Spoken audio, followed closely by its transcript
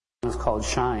called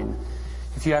Shine.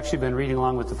 If you've actually been reading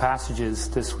along with the passages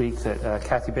this week that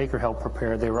Kathy Baker helped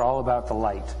prepare, they were all about the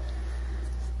light.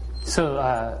 So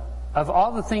of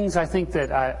all the things I think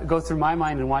that go through my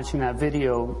mind in watching that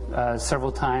video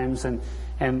several times and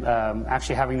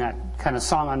actually having that kind of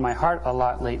song on my heart a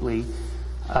lot lately,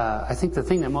 I think the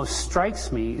thing that most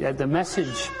strikes me, the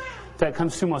message that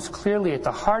comes through most clearly at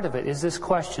the heart of it is this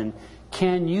question: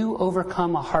 can you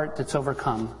overcome a heart that's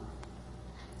overcome?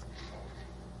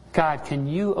 God, can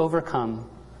you overcome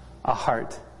a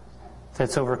heart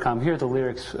that's overcome? Here are the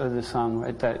lyrics of the song,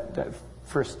 right?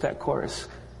 That chorus.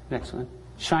 Next one.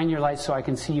 Shine your light so I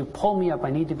can see you. Pull me up. I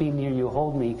need to be near you.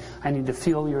 Hold me. I need to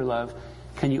feel your love.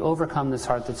 Can you overcome this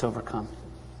heart that's overcome?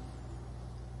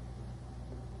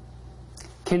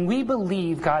 Can we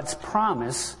believe God's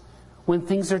promise when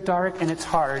things are dark and it's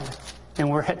hard and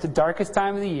we're at the darkest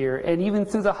time of the year, and even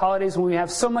through the holidays when we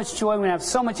have so much joy, when we have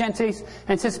so much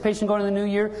anticipation going into the new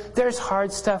year, there's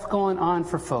hard stuff going on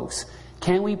for folks.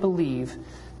 Can we believe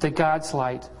that God's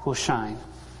light will shine?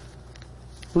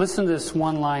 Listen to this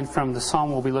one line from the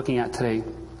psalm we'll be looking at today.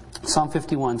 Psalm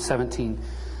 51:17.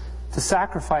 The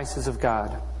sacrifices of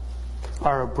God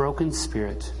are a broken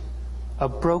spirit, a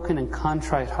broken and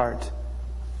contrite heart.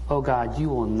 O God, you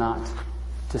will not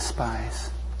despise.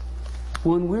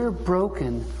 When we're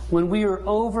broken, when we are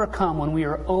overcome, when we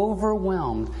are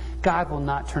overwhelmed, God will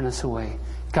not turn us away.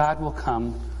 God will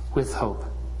come with hope.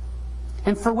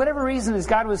 And for whatever reason, as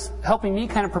God was helping me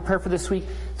kind of prepare for this week,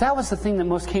 that was the thing that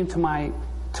most came to my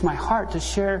heart to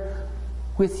share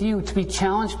with you, to be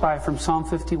challenged by from Psalm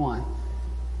 51,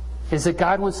 is that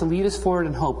God wants to lead us forward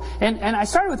in hope. And I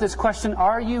started with this question: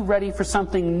 are you ready for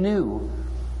something new?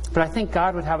 But I think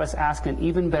God would have us ask an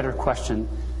even better question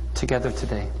together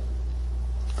today.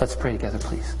 Let's pray together,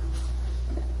 please.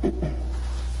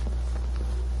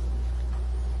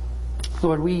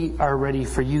 Lord, we are ready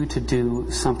for you to do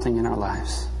something in our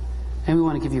lives. And we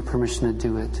want to give you permission to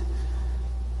do it.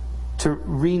 To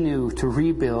renew, to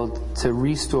rebuild, to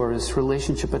restore this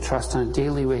relationship of trust on a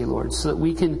daily way, Lord, so that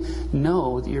we can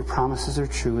know that your promises are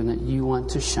true and that you want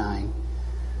to shine.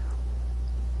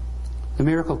 The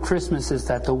miracle of Christmas is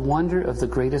that the wonder of the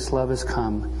greatest love has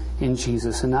come in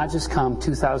Jesus, and not just come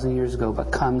 2,000 years ago, but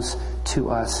comes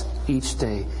to us each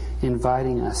day,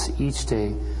 inviting us each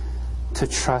day to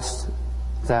trust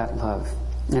that love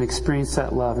and experience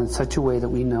that love in such a way that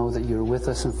we know that you're with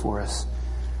us and for us.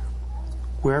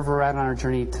 Wherever we're at on our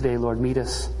journey today, Lord, meet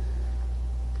us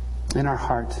in our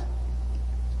heart.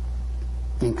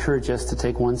 Encourage us to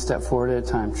take one step forward at a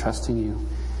time, trusting you.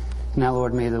 Now,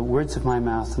 Lord, may the words of my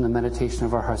mouth and the meditation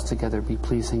of our hearts together be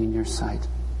pleasing in your sight.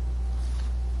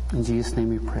 In Jesus' name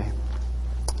we pray.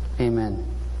 Amen.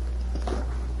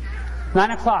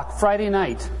 9 o'clock Friday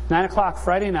night. 9 o'clock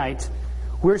Friday night.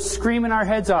 We're screaming our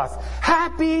heads off.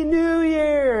 Happy New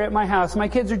Year at my house. My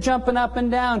kids are jumping up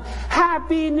and down.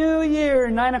 Happy New Year.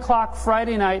 9 o'clock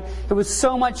Friday night. It was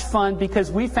so much fun because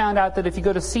we found out that if you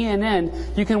go to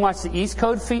CNN, you can watch the East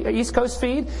Coast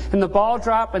feed and the ball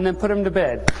drop and then put them to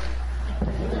bed.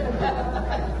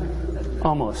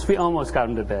 Almost. We almost got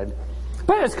them to bed.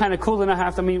 But it's kind of cool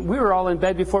enough. I mean, we were all in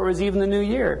bed before it was even the new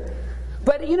year.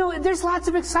 But, you know, there's lots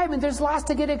of excitement. There's lots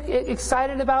to get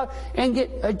excited about and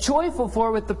get joyful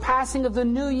for with the passing of the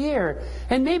new year.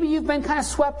 And maybe you've been kind of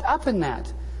swept up in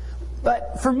that.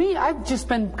 But for me, I've just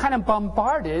been kind of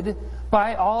bombarded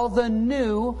by all the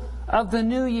new of the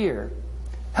new year.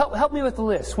 Help me with the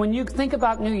list. When you think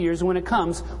about New Year's, when it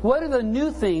comes, what are the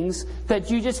new things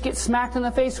that you just get smacked in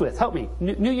the face with? Help me.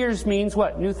 New Year's means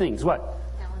what? New things. What?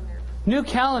 Calendar. New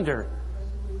calendar.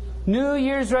 New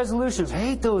Year's resolutions. I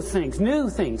hate those things. New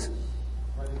things.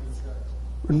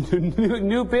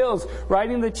 New bills.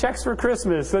 Writing the checks for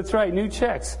Christmas. That's right. New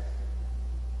checks.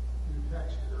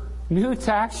 New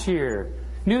tax year.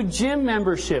 New gym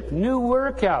membership. New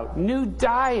workout. New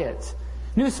diet.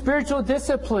 New spiritual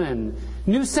discipline.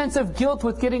 New sense of guilt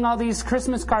with getting all these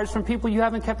Christmas cards from people you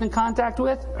haven't kept in contact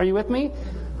with. Are you with me?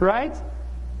 Right?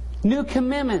 New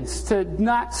commitments to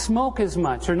not smoke as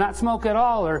much or not smoke at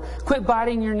all or quit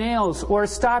biting your nails or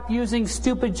stop using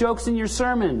stupid jokes in your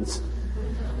sermons.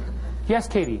 Yes,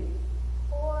 Katie?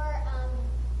 Or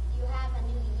you have a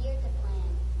new year to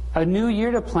plan. A new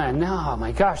year to plan. No, oh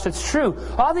my gosh, that's true.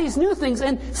 All these new things,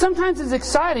 and sometimes it's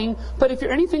exciting, but if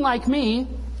you're anything like me,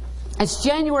 it's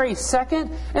January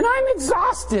 2nd, and I'm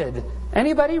exhausted.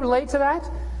 Anybody relate to that?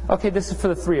 Okay, this is for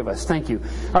the three of us. Thank you.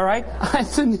 All right?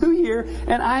 It's a new year,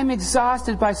 and I'm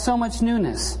exhausted by so much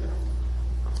newness.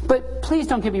 But please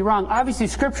don't get me wrong. Obviously,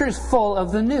 Scripture is full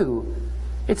of the new.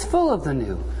 It's full of the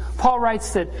new. Paul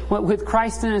writes that with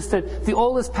Christ in us, that the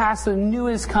old is past, the new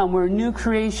is come. We're a new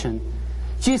creation.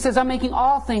 Jesus says, I'm making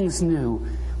all things new.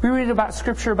 We read about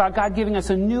Scripture about God giving us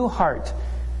a new heart.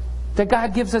 That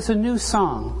God gives us a new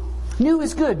song. New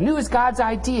is good. New is God's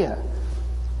idea.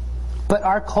 But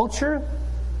our culture,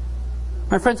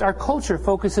 my friends, our culture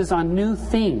focuses on new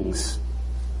things.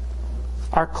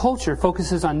 Our culture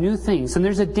focuses on new things. And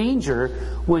there's a danger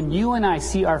when you and I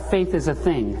see our faith as a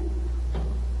thing.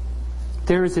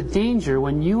 There is a danger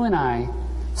when you and I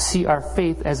see our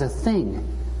faith as a thing,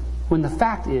 when the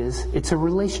fact is it's a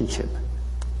relationship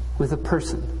with a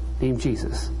person named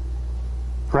Jesus.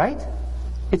 Right?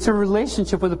 It's a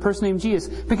relationship with a person named Jesus.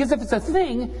 Because if it's a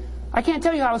thing, I can't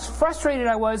tell you how frustrated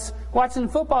I was watching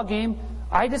the football game.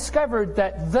 I discovered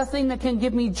that the thing that can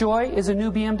give me joy is a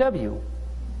new BMW.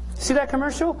 See that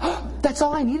commercial? That's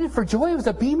all I needed for joy was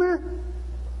a Beamer?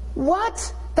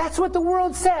 What? That's what the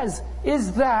world says,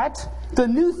 is that the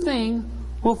new thing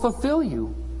will fulfill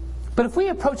you. But if we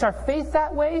approach our faith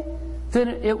that way, then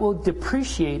it will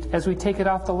depreciate as we take it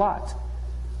off the lot.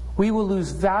 We will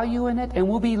lose value in it, and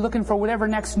we'll be looking for whatever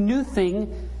next new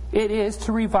thing it is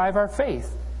to revive our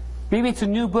faith. Maybe it's a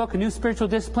new book, a new spiritual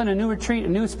discipline, a new retreat, a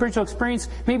new spiritual experience.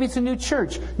 Maybe it's a new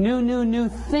church. New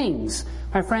things.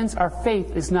 My friends, our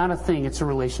faith is not a thing, it's a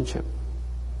relationship.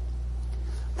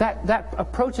 That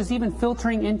approach is even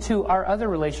filtering into our other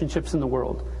relationships in the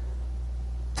world.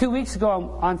 2 weeks ago, I'm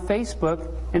on Facebook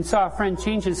and saw a friend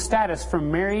change his status from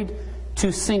married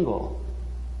to single.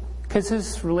 Because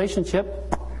his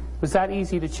relationship was that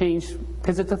easy to change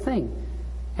because it's a thing.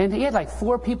 And he had like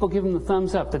 4 people give him the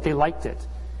thumbs up that they liked it.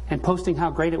 And posting how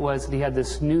great it was that he had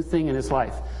this new thing in his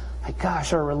life. My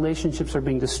gosh, our relationships are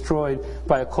being destroyed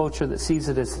by a culture that sees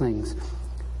it as things.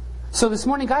 So this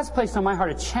morning, God's placed on my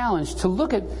heart a challenge to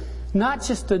look at not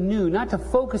just the new, not to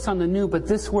focus on the new, but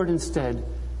this word instead,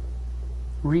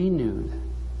 renewed.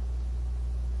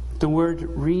 The word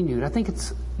renewed. I think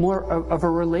it's more of a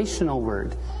relational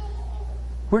word.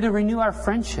 We're to renew our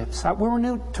friendships.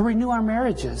 We're to renew our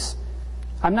marriages.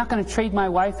 I'm not going to trade my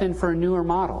wife in for a newer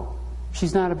model.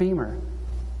 She's not a Beamer.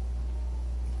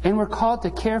 And we're called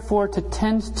to care for, to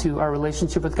tend to our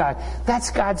relationship with God. That's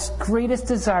God's greatest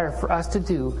desire for us to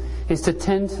do, is to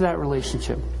tend to that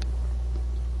relationship.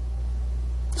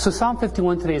 So Psalm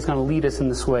 51 today is going to lead us in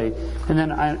this way. And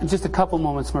then in just a couple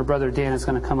moments, my brother Dan is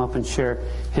going to come up and share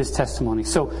his testimony.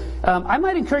 So I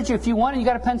might encourage you, if you want, and you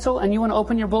got a pencil and you want to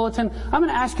open your bulletin, I'm going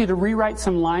to ask you to rewrite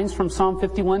some lines from Psalm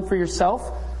 51 for yourself.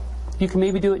 You can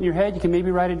maybe do it in your head. You can maybe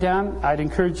write it down. I'd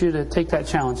encourage you to take that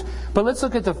challenge. But let's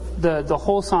look at the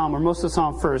whole psalm, or most of the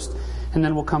psalm first, and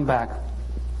then we'll come back.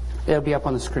 It'll be up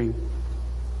on the screen.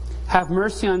 Have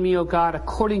mercy on me, O God,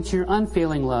 according to your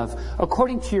unfailing love.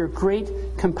 According to your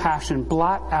great compassion,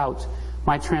 blot out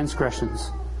my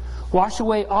transgressions. Wash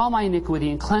away all my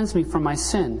iniquity and cleanse me from my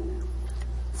sin.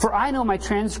 For I know my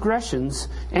transgressions,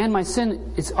 and my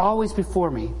sin is always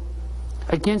before me.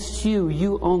 Against you,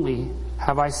 you only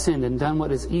have I sinned and done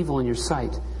what is evil in your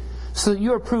sight, so that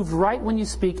you are proved right when you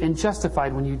speak and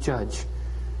justified when you judge.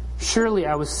 Surely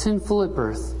I was sinful at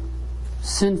birth,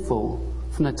 sinful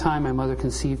from the time my mother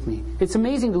conceived me. It's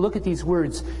amazing to look at these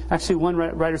words. Actually, one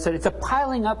writer said it's a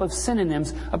piling up of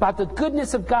synonyms about the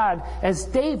goodness of God as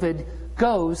David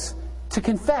goes to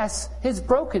confess his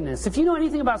brokenness. If you know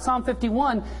anything about Psalm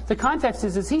 51, the context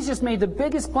is he's just made the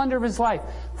biggest blunder of his life.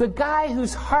 The guy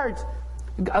whose heart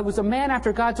was a man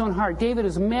after God's own heart. David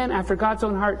is a man after God's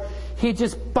own heart. He had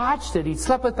just botched it. He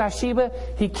slept with Bathsheba.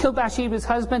 He killed Bathsheba's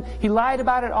husband. He lied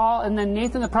about it all. And then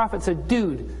Nathan the prophet said,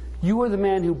 dude, you were the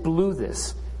man who blew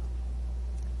this.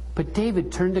 But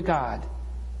David turned to God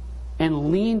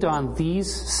and leaned on these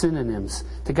synonyms.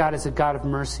 That God is a God of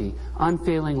mercy,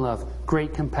 unfailing love,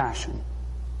 great compassion.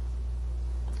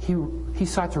 He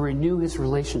sought to renew his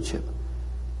relationship.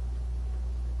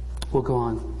 We'll go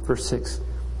on. Verse 6.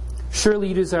 Surely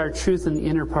you desire truth in the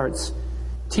inner parts.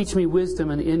 Teach me wisdom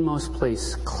in the inmost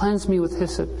place. Cleanse me with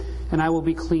hyssop, and I will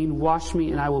be clean. Wash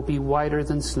me, and I will be whiter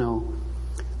than snow.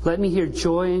 Let me hear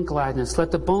joy and gladness.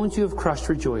 Let the bones you have crushed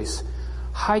rejoice.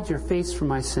 Hide your face from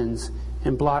my sins,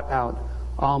 and blot out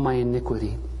all my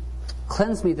iniquity.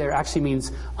 Cleanse me there actually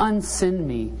means unsin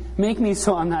me. Make me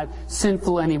so I'm not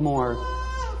sinful anymore.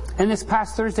 And this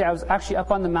past Thursday, I was actually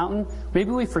up on the mountain.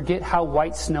 Maybe we forget how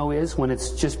white snow is when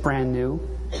it's just brand new.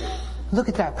 Look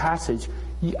at that passage.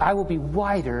 I will be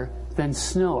whiter than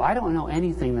snow. I don't know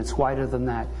anything that's whiter than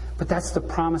that. But that's the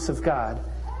promise of God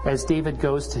as David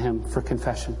goes to him for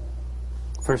confession.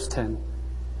 Verse 10.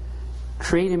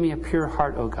 Create in me a pure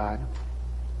heart, O God,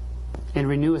 and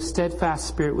renew a steadfast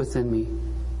spirit within me.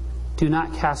 Do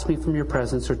not cast me from your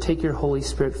presence or take your Holy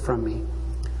Spirit from me.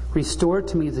 Restore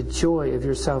to me the joy of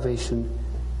your salvation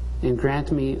and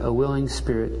grant me a willing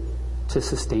spirit to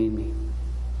sustain me.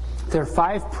 There are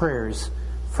 5 prayers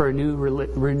for a new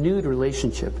renewed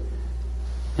relationship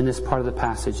in this part of the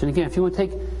passage. And again, if you want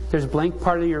to there's a blank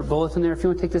part of your bulletin there. If you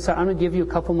want to take this out, I'm going to give you a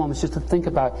couple moments just to think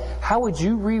about how would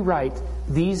you rewrite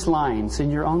these lines in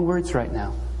your own words right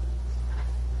now.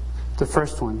 The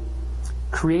first one,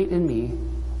 create in me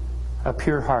a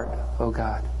pure heart, O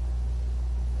God.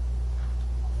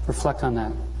 Reflect on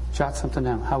that. Jot something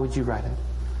down. How would you write it?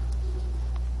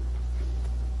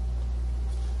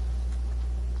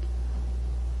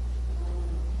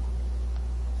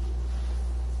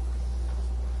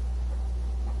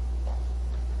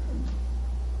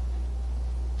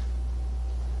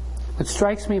 What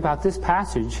strikes me about this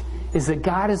passage is that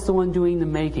God is the one doing the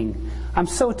making. I'm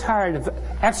so tired of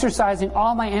exercising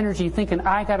all my energy thinking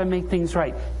I got to make things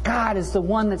right. God is the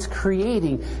one that's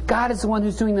creating. God is the one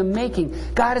who's doing the making.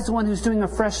 God is the one who's doing a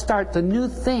fresh start, the new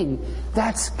thing.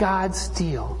 That's God's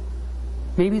deal.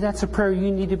 Maybe that's a prayer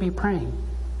you need to be praying.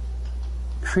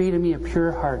 Create in me a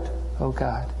pure heart, O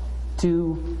God.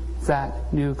 Do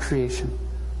that new creation.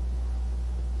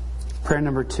 Prayer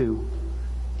number 2.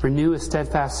 Renew a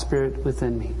steadfast spirit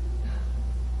within me.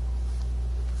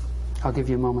 I'll give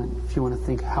you a moment if you want to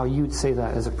think how you'd say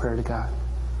that as a prayer to God.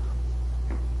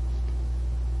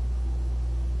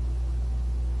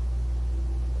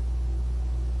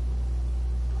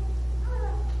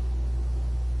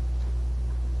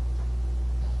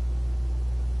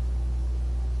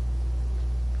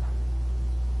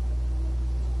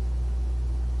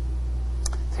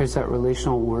 There's that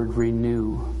relational word,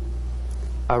 renew.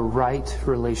 A right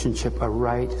relationship, a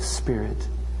right spirit.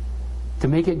 To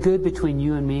make it good between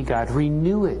you and me, God,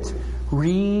 renew it.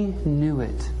 Renew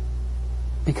it.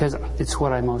 Because it's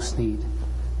what I most need.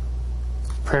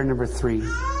 Prayer number 3.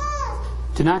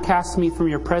 Do not cast me from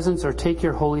your presence or take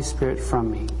your Holy Spirit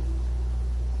from me.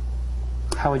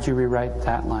 How would you rewrite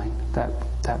that line,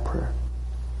 that prayer?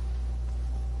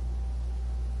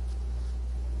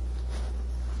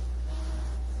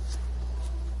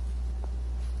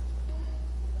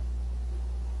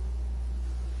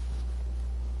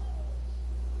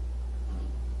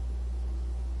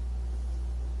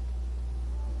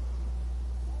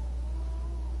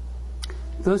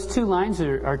 Those 2 lines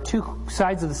are 2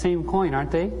 sides of the same coin, aren't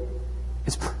they?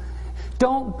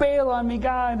 Don't bail on me,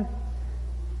 God.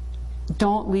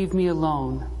 Don't leave me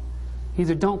alone.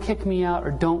 Either don't kick me out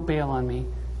or don't bail on me.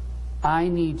 I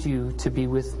need you to be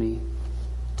with me.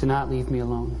 Do not leave me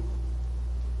alone.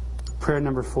 Prayer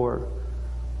number 4.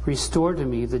 Restore to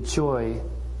me the joy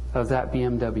of that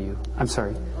BMW. I'm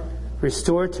sorry.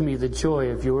 Restore to me the joy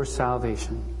of your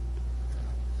salvation.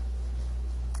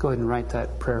 Go ahead and write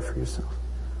that prayer for yourself.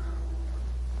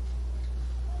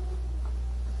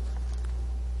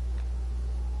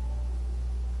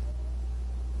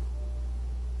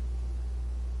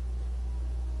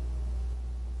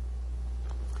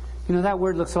 You know, that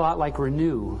word looks a lot like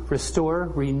renew.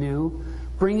 Restore, renew.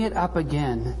 Bring it up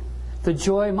again.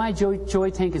 My joy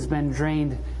tank has been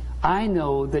drained. I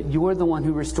know that you're the one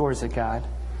who restores it, God.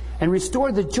 And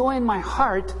restore the joy in my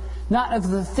heart, not of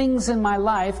the things in my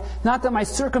life, not that my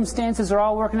circumstances are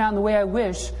all working out in the way I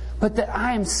wish, but that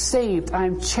I am saved, I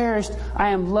am cherished, I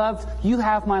am loved. You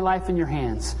have my life in your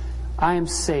hands. I am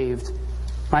saved.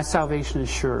 My salvation is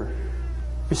sure.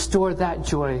 Restore that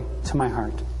joy to my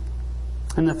heart.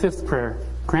 And the 5th prayer,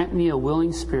 grant me a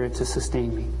willing spirit to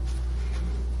sustain me.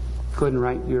 Go ahead and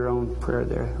write your own prayer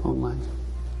there, own line.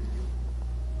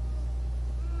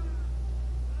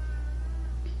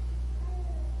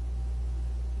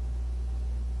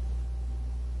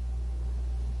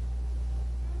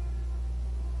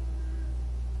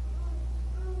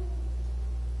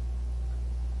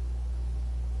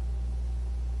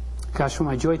 Gosh, when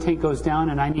my joy tank goes down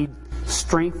and I need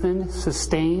strengthened,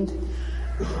 sustained,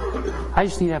 I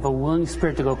just need to have a willing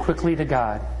spirit to go quickly to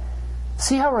God.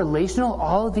 See how relational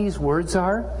all of these words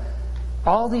are?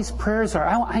 All these prayers are.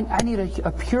 I need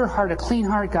a pure heart, a clean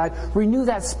heart, God. Renew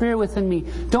that spirit within me.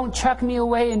 Don't chuck me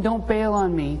away and don't bail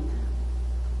on me.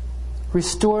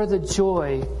 Restore the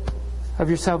joy of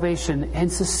your salvation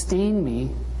and sustain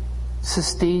me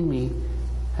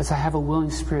as I have a willing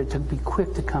spirit to be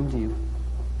quick to come to you.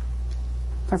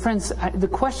 My friends, the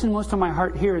question most on my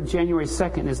heart here on January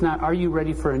 2nd is not, are you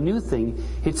ready for a new thing?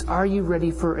 It's, are you ready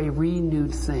for a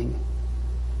renewed thing?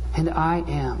 And I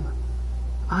am.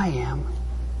 I am.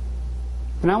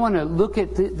 And I want to look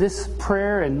at this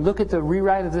prayer and look at the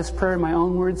rewrite of this prayer in my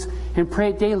own words and pray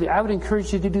it daily. I would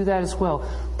encourage you to do that as well.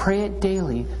 Pray it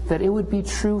daily, that it would be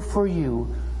true for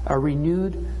you, a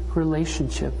renewed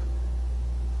relationship.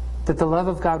 That the love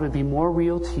of God would be more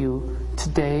real to you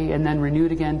today and then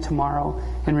renewed again tomorrow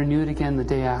and renewed again the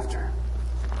day after.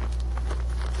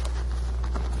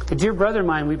 A dear brother of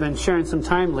mine, we've been sharing some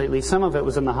time lately. Some of it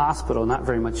was in the hospital, not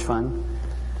very much fun.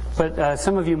 But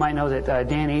some of you might know that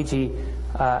Dan Agee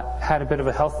had a bit of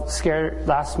a health scare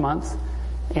last month.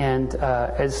 And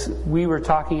as we were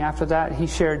talking after that, he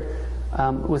shared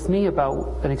with me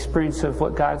about an experience of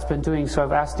what God's been doing. So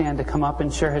I've asked Dan to come up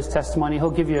and share his testimony.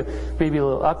 He'll give you maybe a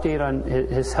little update on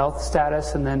his health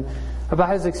status and then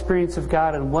about his experience of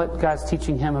God and what God's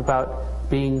teaching him about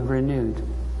being renewed.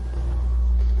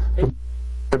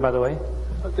 Hey, by the way.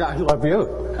 I love you.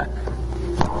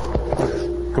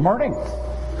 Good morning.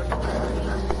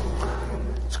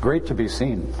 It's great to be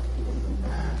seen.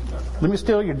 Let me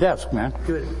steal your desk, man.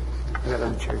 Good. I got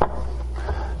on the chair.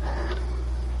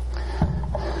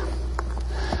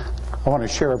 I want to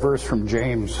share a verse from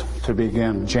James to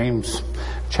begin. James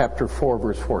chapter 4,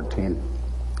 verse 14.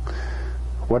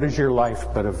 What is your life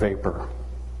but a vapor?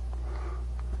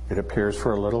 It appears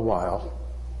for a little while,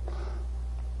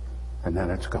 and then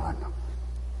it's gone.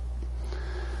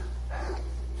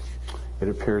 It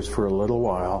appears for a little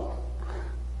while,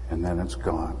 and then it's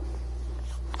gone.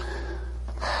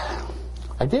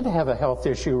 I did have a health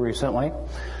issue recently,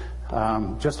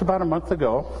 just about a month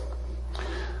ago.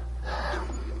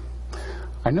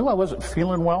 I knew I wasn't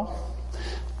feeling well.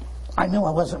 I knew I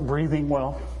wasn't breathing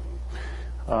well.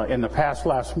 In the past,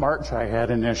 last March, I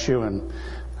had an issue and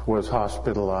was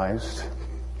hospitalized.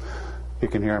 You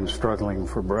can hear I'm struggling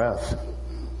for breath.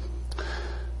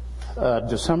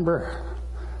 December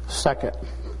 2nd,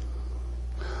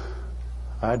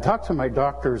 I talked to my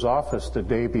doctor's office the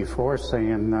day before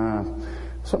saying,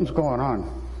 something's going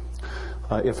on.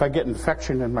 If I get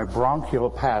infection in my bronchial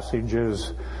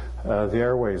passages, the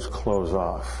airways close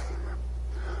off.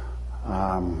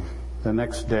 The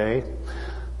next day,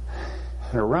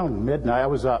 around midnight, I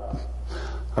was up.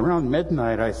 Around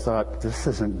midnight, I thought, this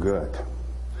isn't good.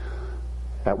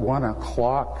 At 1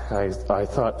 o'clock, I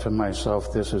thought to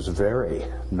myself, this is very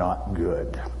not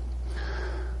good.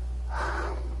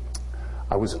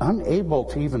 I was unable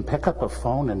to even pick up a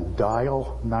phone and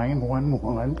dial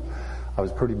 911. I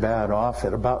was pretty bad off.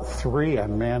 At about 3, I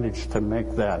managed to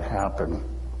make that happen.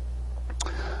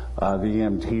 The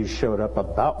EMTs showed up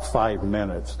about 5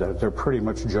 minutes. They're pretty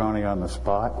much Johnny on the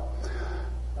spot.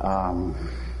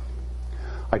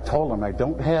 I told them I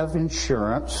don't have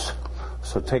insurance,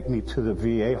 so take me to the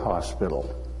VA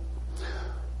hospital.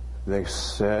 They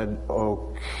said,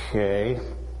 okay.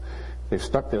 They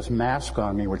stuck this mask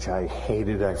on me, which I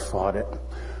hated. I fought it.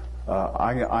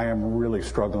 I am really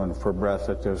struggling for breath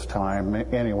at this time.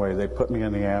 Anyway, they put me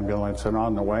in the ambulance, and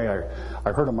on the way,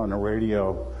 I heard him on the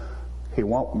radio, he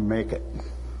won't make it.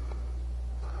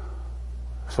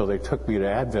 So they took me to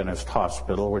Adventist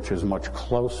Hospital, which is much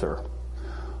closer.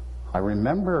 I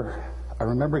remember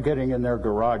getting in their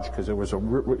garage because it was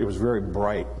very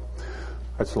bright.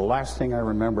 That's the last thing I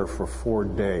remember for 4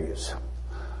 days.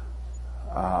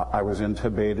 I was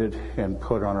intubated and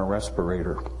put on a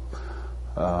respirator.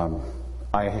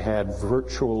 I had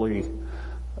virtually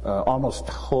almost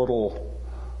total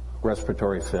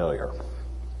respiratory failure.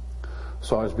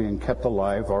 So I was being kept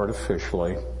alive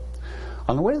artificially.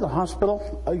 On the way to the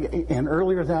hospital, and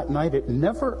earlier that night, it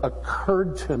never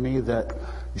occurred to me that,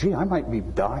 gee, I might be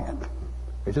dying.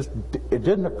 It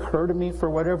didn't occur to me for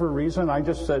whatever reason. I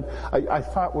just said, I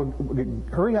thought, well,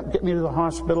 hurry up, get me to the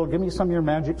hospital, give me some of your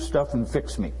magic stuff and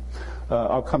fix me.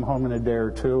 I'll come home in a day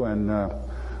or two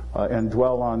and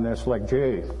dwell on this like,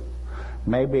 gee,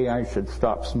 maybe I should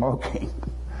stop smoking.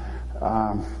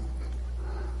 I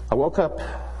woke up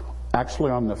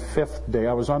actually on the 5th day.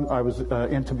 I was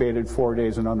intubated 4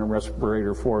 days and on the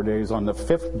respirator 4 days. On the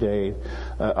 5th day,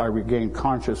 I regained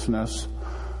consciousness.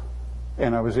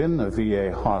 And I was in the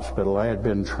VA hospital. I had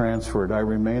been transferred. I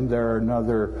remained there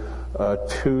another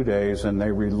 2 days, and they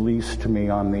released me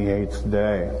on the 8th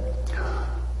day.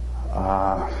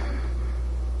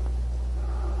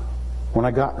 When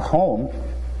I got home,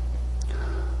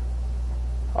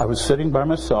 I was sitting by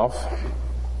myself,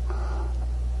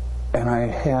 and I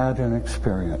had an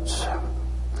experience.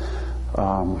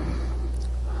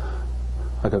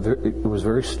 It was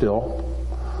very still.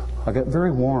 I got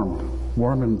very warm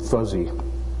and fuzzy.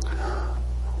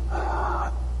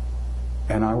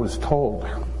 And I was told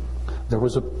there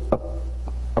was a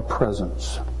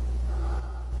presence.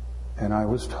 And I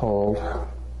was told,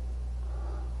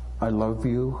 I love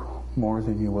you more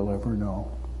than you will ever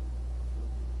know.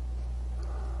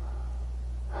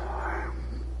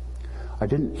 I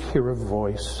didn't hear a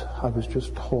voice. I was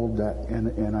just told that,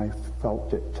 and I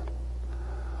felt it.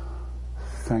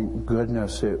 Thank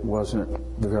goodness it wasn't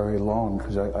very long,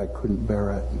 because I couldn't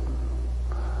bear it.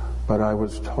 But I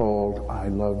was told, I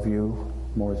love you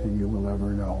more than you will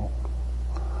ever know.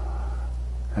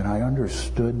 And I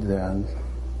understood then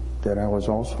that I was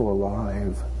also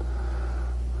alive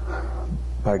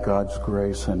by God's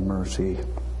grace and mercy.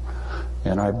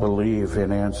 And I believe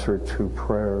in answer to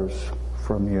prayers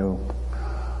from you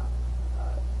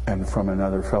and from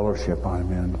another fellowship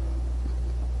I'm in.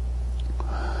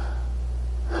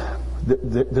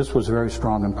 This was a very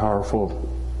strong and powerful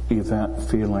event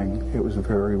feeling. It was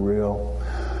very real.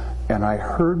 And I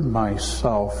heard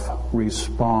myself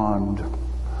respond,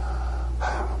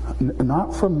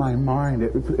 not from my mind,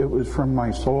 it was from my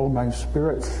soul. My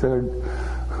spirit said,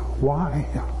 why?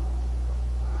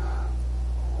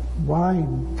 Why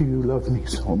do you love me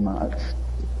so much?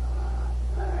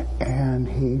 And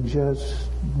he just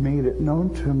made it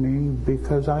known to me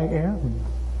because I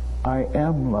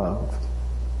am loved.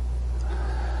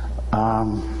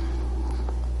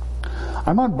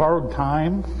 I'm on borrowed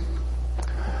time.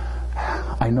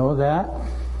 I know that.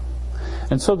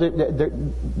 And so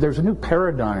there's a new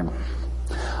paradigm.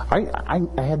 I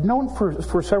had known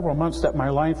for several months that my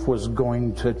life was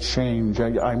going to change.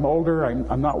 I'm older.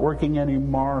 I'm not working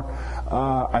anymore.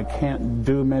 I can't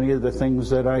do many of the things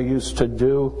that I used to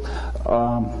do.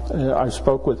 I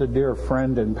spoke with a dear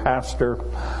friend and pastor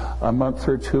a month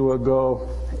or two ago,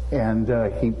 and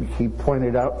he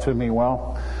pointed out to me,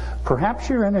 well, perhaps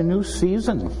you're in a new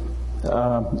season.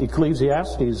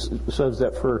 Ecclesiastes says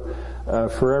that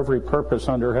for every purpose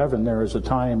under heaven there is a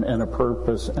time and a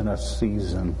purpose and a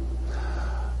season.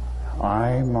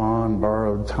 I'm on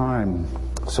borrowed time.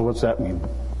 So what's that mean?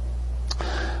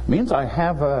 It means I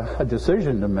have a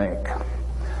decision to make.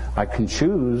 I can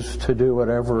choose to do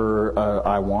whatever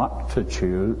I want to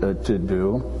do.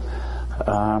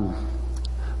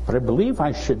 But I believe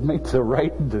I should make the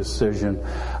right decision.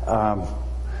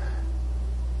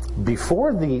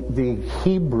 Before the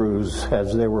Hebrews,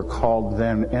 as they were called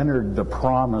then, entered the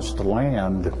promised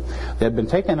land, they had been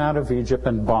taken out of Egypt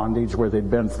in bondage where they'd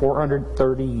been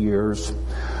 430 years.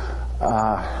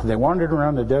 They wandered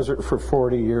around the desert for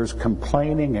 40 years,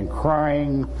 complaining and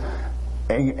crying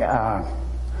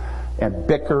and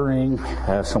bickering.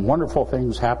 Some wonderful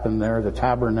things happened there. The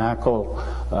tabernacle,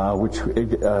 which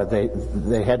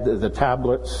they had the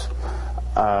tablets.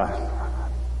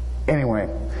 Anyway,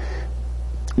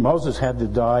 Moses had to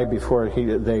die before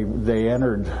they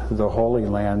entered the Holy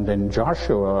Land, and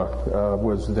Joshua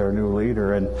was their new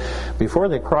leader. And before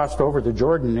they crossed over the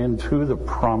Jordan into the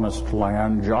Promised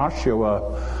Land,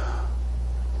 Joshua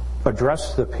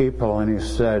addressed the people and he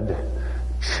said,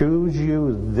 "Choose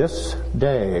you this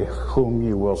day whom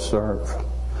you will serve.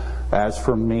 As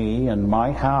for me and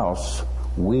my house,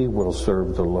 we will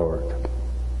serve the Lord."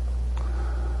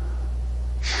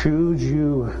 Choose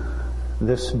you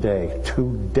this day,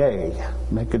 today,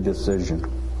 make a decision.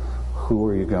 Who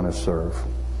are you going to serve?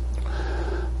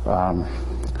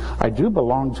 I do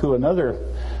belong to another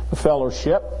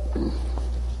fellowship.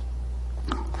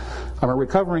 I'm a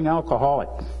recovering alcoholic.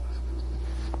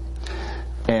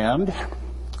 And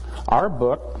our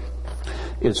book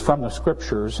is from the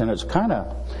scriptures, and it's kind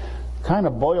of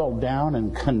boiled down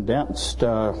and condensed.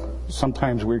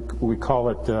 Sometimes we call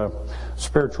it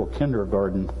spiritual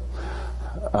kindergarten.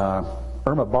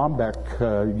 Irma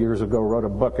Bombeck years ago wrote a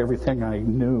book, Everything I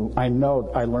Know I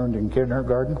Learned in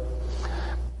Kindergarten.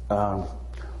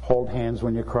 Hold hands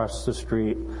when you cross the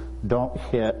street. Don't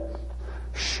hit.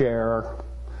 Share.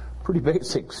 Pretty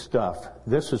basic stuff.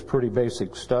 This is pretty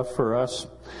basic stuff for us.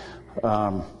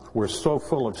 We're so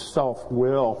full of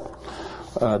self-will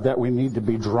that we need to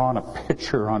be drawn a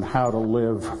picture on how to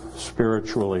live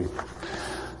spiritually.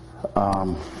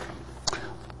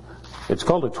 It's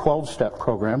called a 12-step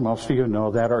program. Most of you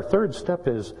know that. Our third step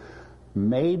is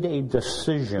made a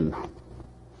decision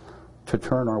to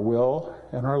turn our will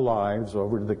and our lives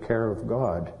over to the care of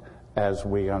God as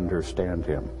we understand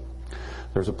Him.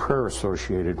 There's a prayer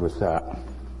associated with that.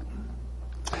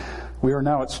 We are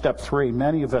now at step 3.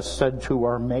 Many of us said to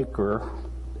our Maker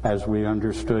as we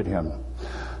understood Him,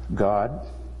 God,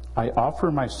 I offer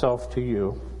myself to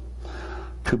you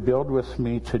to build with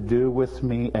me, to do with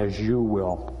me as you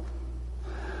will.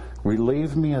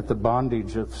 Relieve me of the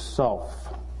bondage of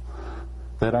self,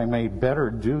 that I may better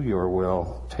do your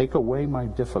will. Take away my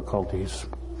difficulties,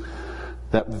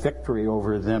 that victory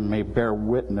over them may bear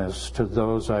witness to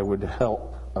those I would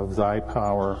help of thy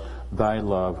power, thy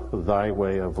love, thy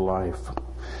way of life.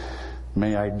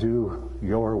 May I do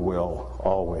your will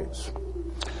always.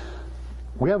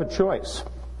 We have a choice.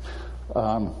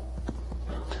 Our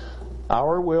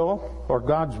will or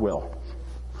God's will.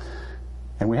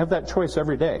 And we have that choice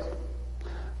every day.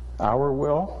 Our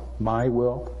will, my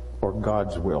will, or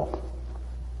God's will.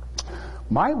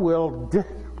 My will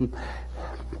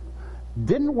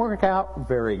didn't work out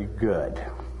very good.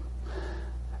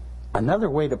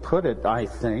 Another way to put it, I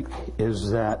think,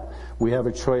 is that we have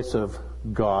a choice of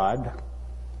God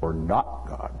or not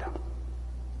God.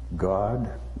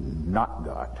 God, not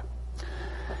God.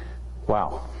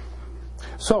 Wow.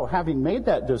 So, having made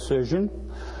that decision,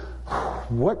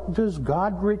 what does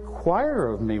God require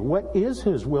of me? What is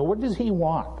His will? What does He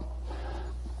want?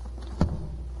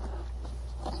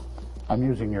 I'm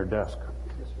using your desk.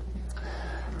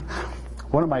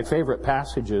 One of my favorite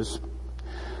passages,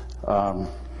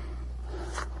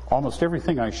 almost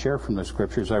everything I share from the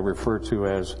Scriptures I refer to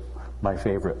as my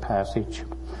favorite passage.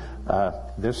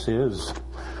 This is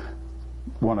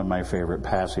one of my favorite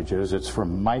passages. It's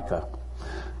from Micah,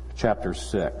 chapter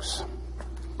 6.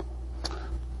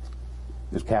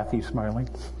 Is Kathy smiling?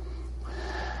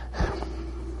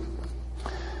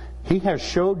 He has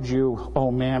showed you,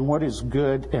 O man, what is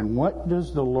good, and what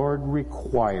does the Lord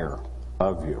require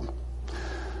of you?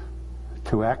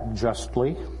 To act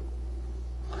justly,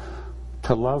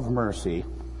 to love mercy,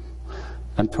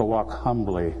 and to walk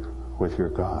humbly with your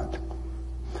God.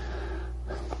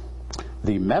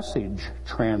 The Message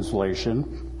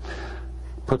translation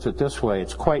puts it this way.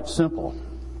 It's quite simple.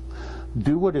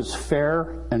 Do what is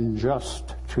fair and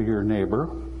just to your neighbor.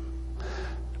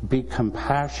 Be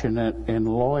compassionate and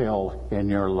loyal in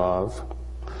your love.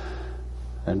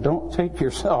 And don't take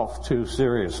yourself too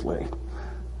seriously.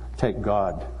 Take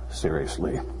God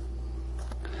seriously.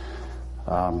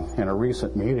 In a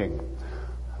recent meeting,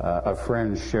 a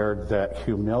friend shared that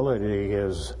humility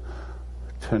is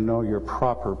to know your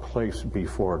proper place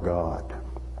before God.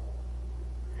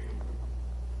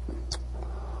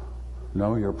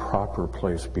 Know your proper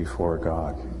place before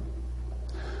God.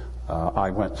 I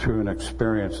went through an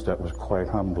experience that was quite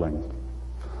humbling.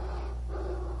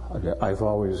 I've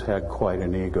always had quite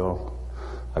an ego.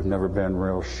 I've never been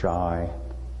real shy.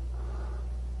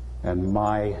 And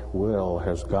my will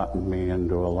has gotten me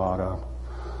into a lot of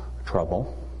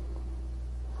trouble.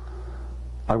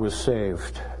 I was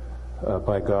saved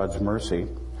by God's mercy.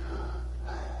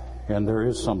 And there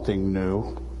is something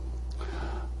new.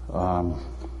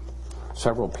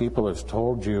 Several people have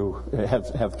told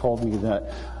me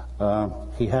that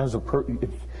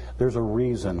there's a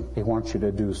reason He wants you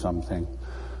to do something.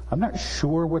 I'm not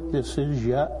sure what this is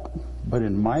yet, but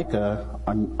in Micah,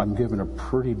 I'm given a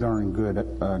pretty darn good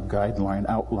guideline,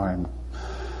 outline.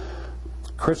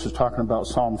 Chris is talking about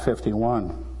Psalm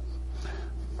 51.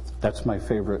 That's my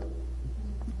favorite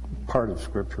part of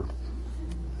Scripture.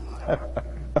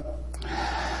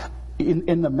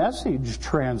 In the Message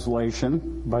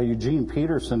translation by Eugene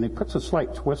Peterson, he puts a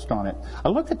slight twist on it. I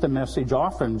look at the Message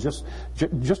often just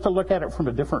to look at it from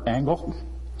a different angle.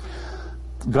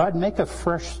 God, make a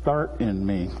fresh start in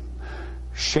me.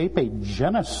 Shape a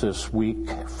Genesis week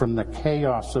from the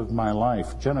chaos of my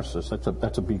life. Genesis,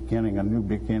 that's a beginning, a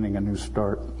new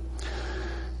start.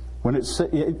 When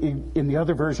in the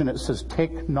other version it says,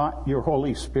 take not your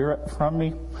Holy Spirit from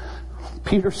me.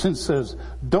 Peterson says,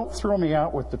 don't throw me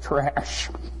out with the trash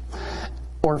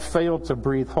or fail to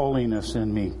breathe holiness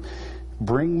in me.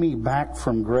 Bring me back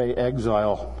from gray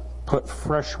exile. Put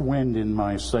fresh wind in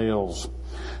my sails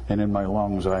and in my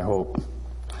lungs, I hope.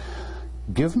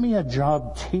 Give me a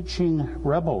job teaching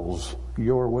rebels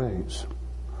your ways.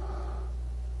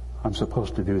 I'm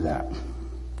supposed to do that.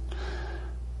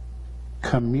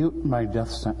 Commute my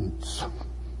death sentence.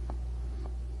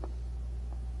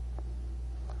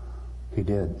 He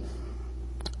did.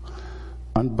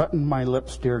 Unbutton my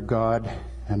lips, dear God,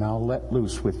 and I'll let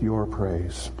loose with your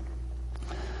praise.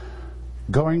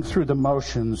 Going through the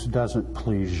motions doesn't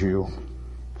please you.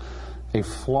 A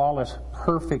flawless,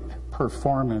 perfect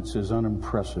performance is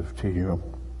unimpressive to you.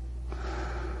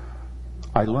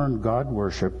 I learned God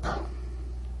worship.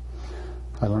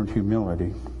 I learned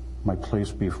humility, my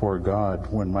place before God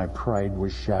when my pride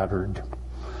was shattered.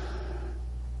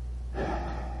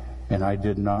 And I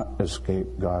did not escape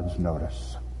God's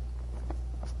notice.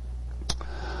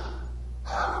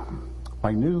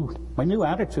 My new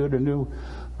attitude, a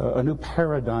new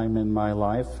paradigm in my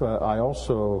life. I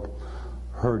also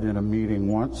heard in a meeting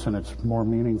once, and it's more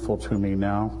meaningful to me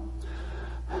now.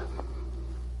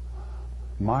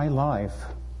 My life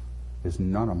is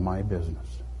none of my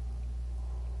business.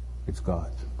 It's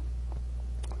God's.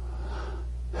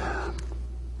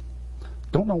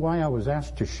 Don't know why I was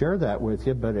asked to share that with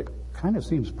you, but it kind of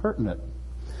seems pertinent.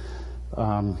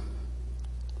 I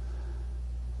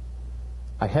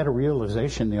had a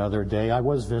realization the other day. I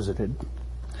was visited.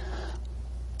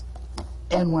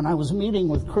 And when I was meeting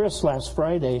with Chris last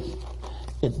Friday,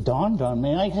 it dawned on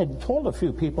me. I had told a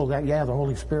few people that, the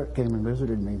Holy Spirit came and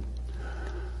visited me.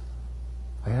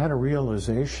 I had a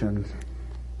realization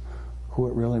who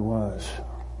it really was.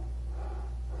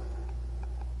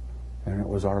 and it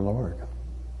was our Lord.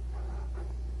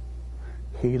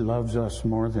 He loves us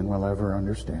more than we'll ever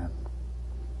understand.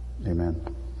 Amen.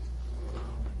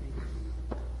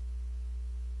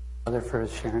 Father, for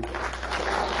Sharon.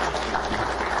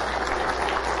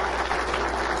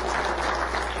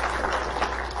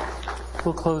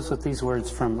 We'll close with these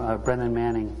words from Brennan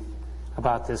Manning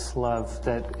about this love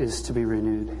that is to be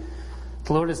renewed.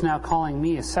 The Lord is now calling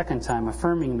me a second time,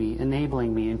 affirming me,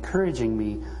 enabling me, encouraging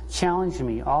me, challenging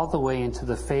me all the way into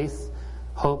the faith,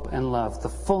 hope, and love, the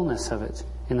fullness of it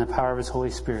in the power of His Holy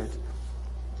Spirit.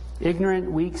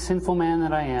 Ignorant, weak, sinful man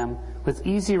that I am, with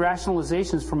easy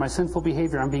rationalizations for my sinful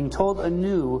behavior, I'm being told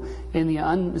anew in the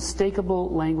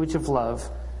unmistakable language of love,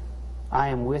 I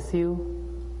am with you,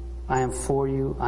 I am for you,